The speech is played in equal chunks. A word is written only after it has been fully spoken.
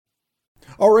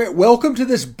All right, welcome to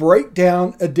this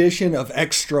breakdown edition of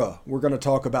Extra. We're going to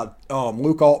talk about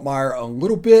Luke Altmyer a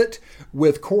little bit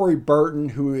with Corey Burton,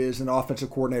 who is an offensive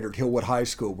coordinator at Hillwood High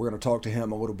School. We're going to talk to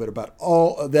him a little bit about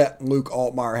all of that Luke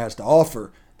Altmyer has to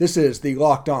offer. This is the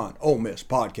Locked On Ole Miss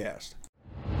podcast.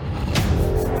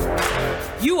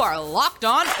 You are Locked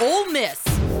On Ole Miss,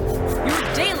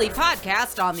 your daily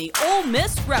podcast on the Ole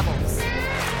Miss Rebels,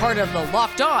 part of the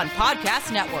Locked On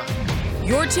Podcast Network,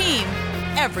 your team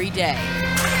every day.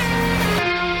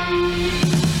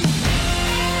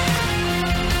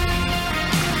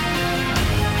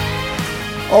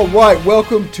 All right,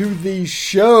 welcome to the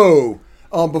show.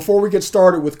 Before we get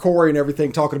started with Corey and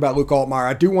everything, talking about Luke Altmyer,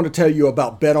 I do want to tell you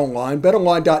about BetOnline.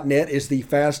 BetOnline.net is the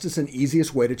fastest and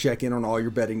easiest way to check in on all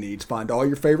your betting needs. Find all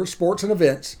your favorite sports and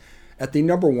events at the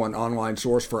 #1 online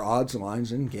source for odds,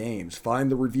 lines, and games.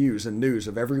 Find the reviews and news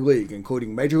of every league,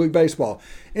 including Major League Baseball,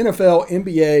 NFL,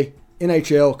 NBA,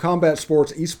 NHL, combat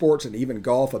sports, esports, and even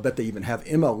golf. I bet they even have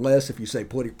MLS if you say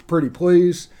pretty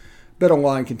please.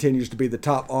 BetOnline continues to be the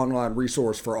top online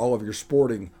resource for all of your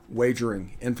sporting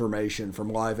wagering information, from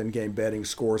live in-game betting,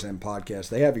 scores, and podcasts.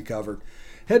 They have you covered.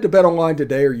 Head to BetOnline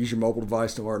today or use your mobile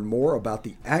device to learn more about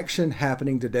the action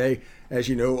happening today. As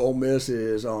you know, Ole Miss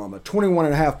is a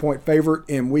 21.5-point favorite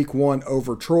in Week 1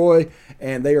 over Troy,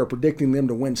 and they are predicting them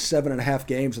to win 7.5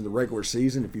 games in the regular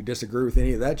season. If you disagree with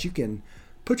any of that, you can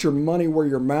put your money where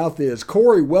your mouth is.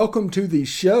 Corey, welcome to the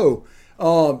show.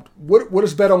 What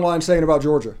is BetOnline saying about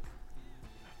Georgia?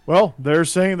 Well, they're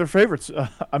saying they're favorites.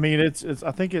 I mean,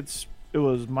 I think it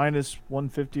was minus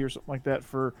 150 or something like that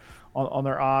on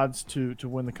their odds to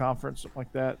win the conference, something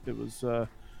like that. It was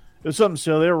something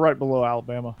silly. They were right below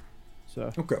Alabama.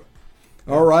 So okay,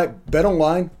 all right.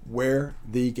 BetOnline, where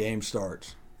the game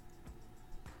starts.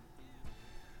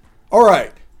 All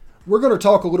right. We're going to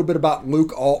talk a little bit about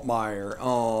Luke Altmyer.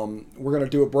 We're going to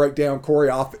do a breakdown.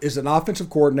 Corey is an offensive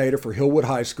coordinator for Hillwood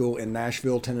High School in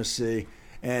Nashville, Tennessee.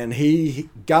 And he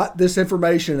got this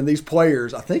information and these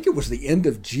players, I think it was the end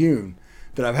of June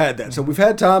that I've had that. So we've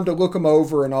had time to look them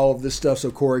over and all of this stuff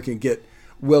so Corey can get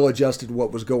well adjusted to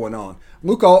what was going on.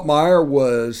 Luke Altmyer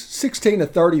was 16 of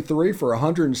 33 for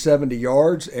 170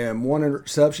 yards and 1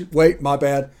 interception. Wait, my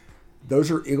bad.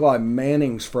 Those are Eli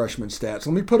Manning's freshman stats.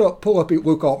 Let me pull up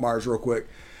Luke Altmyer's real quick.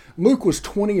 Luke was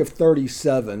 20 of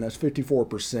 37, that's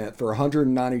 54%, for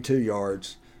 192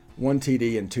 yards, 1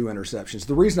 TD, and 2 interceptions.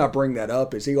 The reason I bring that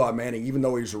up is Eli Manning, even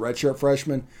though he was a redshirt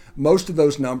freshman, most of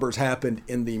those numbers happened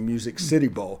in the Music City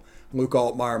Bowl. Luke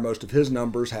Altmyer, most of his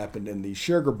numbers happened in the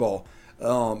Sugar Bowl,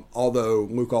 although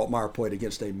Luke Altmyer played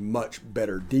against a much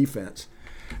better defense.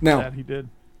 Now, that he did.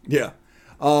 Yeah.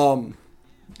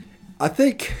 I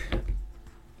think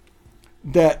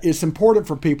that it's important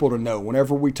for people to know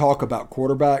whenever we talk about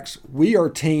quarterbacks, we are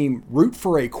team root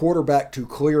for a quarterback to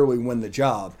clearly win the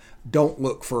job. Don't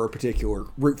root for a particular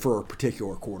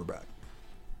quarterback.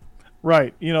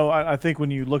 Right. You know, I think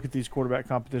when you look at these quarterback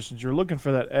competitions, you're looking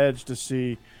for that edge to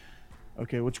see,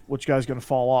 okay, which guy's going to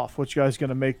fall off, which guy's going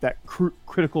to make that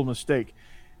critical mistake.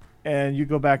 And you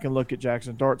go back and look at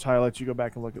Jackson Dart's highlights, you go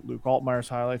back and look at Luke Altmyer's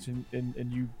highlights, and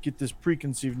you get this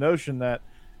preconceived notion that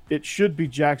it should be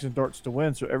Jackson Dart's to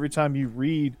win. So every time you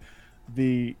read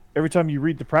the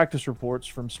practice reports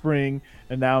from spring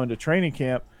and now into training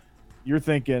camp, you're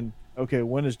thinking, okay,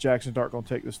 when is Jackson Dart going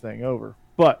to take this thing over?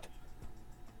 But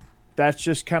that's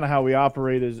just kind of how we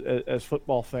operate as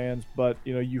football fans. But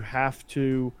you know, you have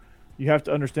to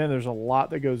understand there's a lot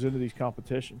that goes into these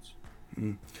competitions.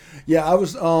 Mm. Yeah, I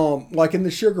was like in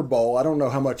the Sugar Bowl. I don't know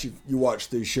how much you watched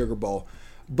the Sugar Bowl,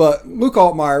 but Luke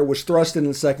Altmyer was thrust in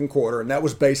the second quarter, and that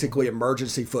was basically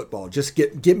emergency football. Just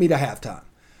get me to halftime.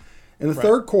 In the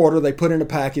third quarter, they put in a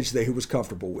package that he was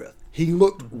comfortable with. He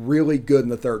looked really good in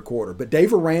the third quarter. But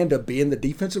Dave Aranda, being the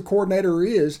defensive coordinator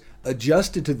he is,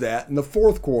 adjusted to that in the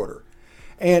fourth quarter.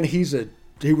 And he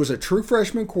was a true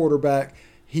freshman quarterback.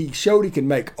 He showed he can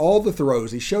make all the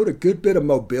throws. He showed a good bit of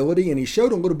mobility, and he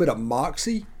showed a little bit of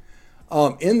moxie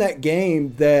in that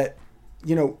game that,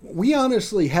 you know, we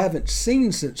honestly haven't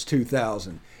seen since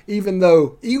 2000, even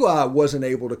though Eli wasn't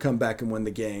able to come back and win the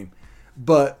game.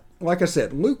 But like I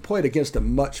said, Luke played against a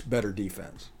much better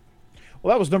defense.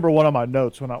 Well, that was number one on my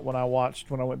notes when I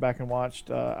went back and watched.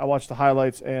 I watched the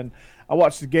highlights, and I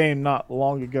watched the game not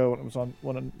long ago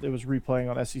when it was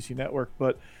replaying on SEC Network.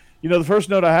 But you know, the first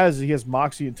note I had is he has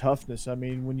moxie and toughness. I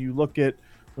mean, when you look at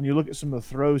some of the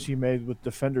throws he made with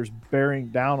defenders bearing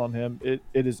down on him, it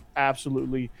is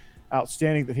absolutely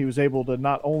outstanding that he was able to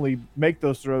not only make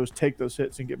those throws, take those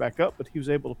hits, and get back up, but he was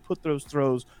able to put those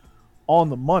throws on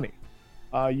the money.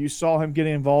 You saw him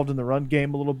getting involved in the run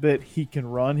game a little bit. He can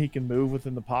run. He can move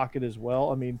within the pocket as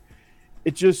well. I mean,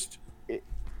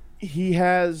 he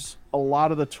has a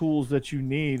lot of the tools that you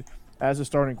need as a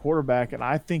starting quarterback, and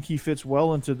I think he fits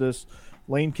well into this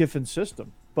Lane Kiffin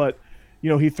system. But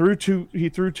he threw two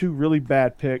really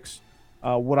bad picks.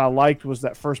 What I liked was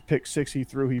that first pick six he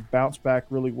threw. He bounced back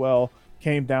really well,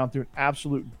 came down through an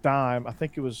absolute dime. I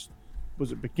think it was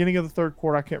it beginning of the third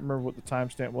quarter? I can't remember what the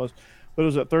timestamp was, but it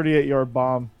was a 38-yard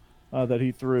bomb that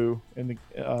he threw in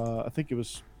I think it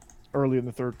was early in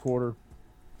the third quarter.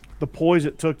 The poise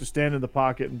it took to stand in the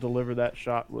pocket and deliver that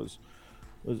shot was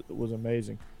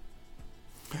amazing.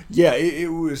 Yeah, it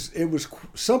was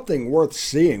something worth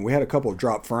seeing. We had a couple of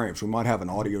drop frames. We might have an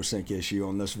audio sync issue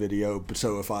on this video,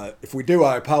 so if we do,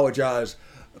 I apologize.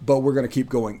 But we're going to keep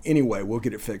going anyway. We'll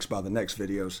get it fixed by the next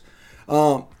videos.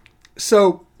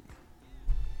 So,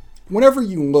 whenever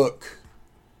you look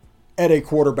at a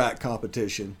quarterback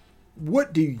competition,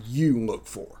 what do you look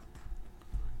for?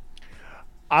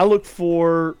 I look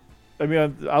for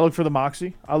the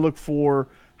moxie. I look for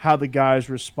how the guys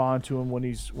respond to him when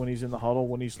he's in the huddle,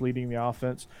 when he's leading the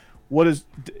offense. What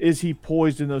is he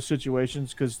poised in those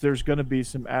situations? Because there's going to be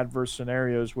some adverse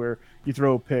scenarios where you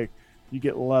throw a pick, you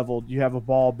get leveled, you have a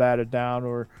ball batted down,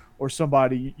 or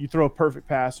somebody, you throw a perfect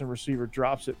pass and receiver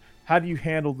drops it. How do you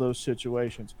handle those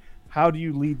situations? How do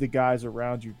you lead the guys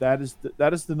around you? That is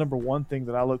the number one thing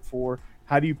that I look for.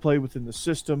 How do you play within the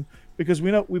system? Because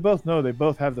we both know they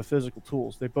both have the physical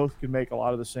tools. They both can make a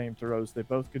lot of the same throws. They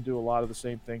both can do a lot of the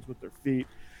same things with their feet.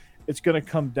 It's going to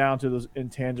come down to those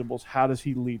intangibles. How does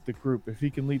he lead the group? If he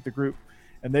can lead the group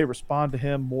and they respond to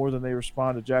him more than they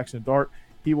respond to Jackson Dart,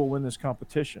 he will win this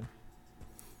competition.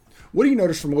 What do you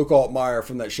notice from Luke Altmyer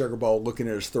from that Sugar Bowl looking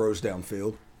at his throws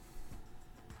downfield?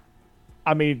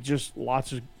 I mean, just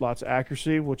lots of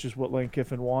accuracy, which is what Lane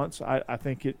Kiffin wants. I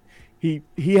think he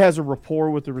has a rapport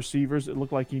with the receivers. It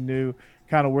looked like he knew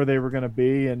kind of where they were going to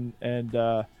be, and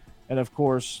of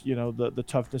course, the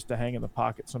toughness to hang in the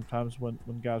pocket sometimes when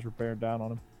guys were bearing down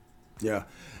on him. Yeah,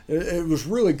 it was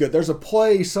really good. There's a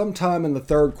play sometime in the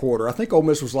third quarter. I think Ole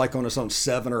Miss was like on his own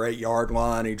 7 or 8 yard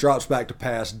line. He drops back to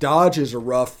pass, dodges a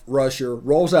rough rusher,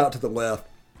 rolls out to the left,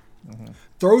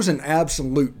 throws an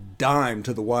absolute dime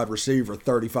to the wide receiver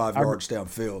 35 yards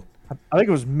downfield. I think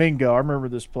it was Mingo. I remember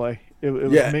this play. It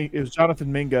was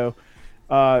Jonathan Mingo.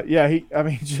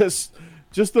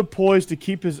 Just the poise to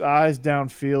keep his eyes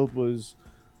downfield was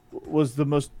the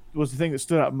thing that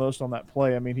stood out most on that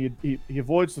play. I mean, he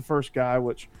avoids the first guy,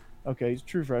 which, okay, he's a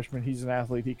true freshman. He's an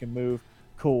athlete. He can move.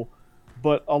 Cool.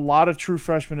 But a lot of true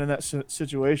freshmen in that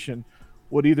situation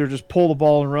would either just pull the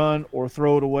ball and run or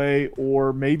throw it away,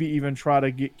 or maybe even try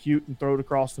to get cute and throw it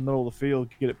across the middle of the field,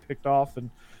 get it picked off, and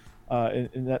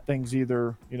that thing's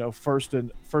either first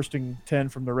and 10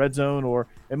 from the red zone, or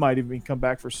it might even come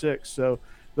back for 6. So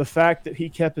the fact that he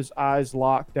kept his eyes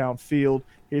locked downfield,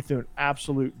 he threw an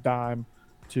absolute dime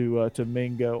to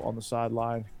Mingo on the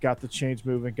sideline, got the chains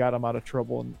moving, got him out of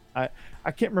trouble, and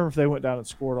I can't remember if they went down and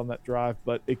scored on that drive,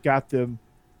 but it got them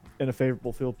in a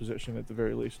favorable field position at the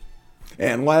very least.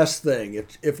 And last thing,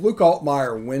 if Luke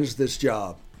Altmyer wins this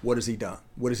job, what has he done?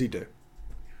 What does he do?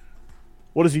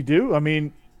 What does he do? I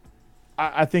mean,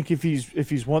 I think if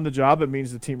he's won the job, it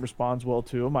means the team responds well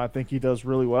to him. I think he does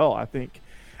really well. I think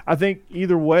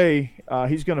either way,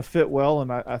 he's going to fit well,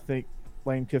 and I think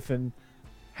Lane Kiffin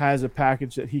has a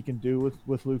package that he can do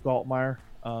with Luke Altmyer.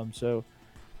 So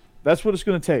that's what it's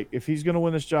going to take. If he's going to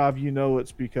win this job,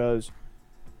 it's because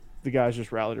the guys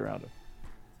just rallied around him.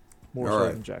 More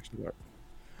so than Jackson Dart.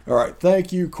 All right.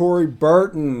 Thank you, Corey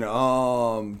Burton.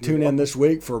 Tune in this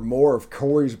week for more of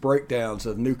Corey's breakdowns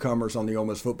of newcomers on the Ole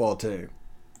Miss football team.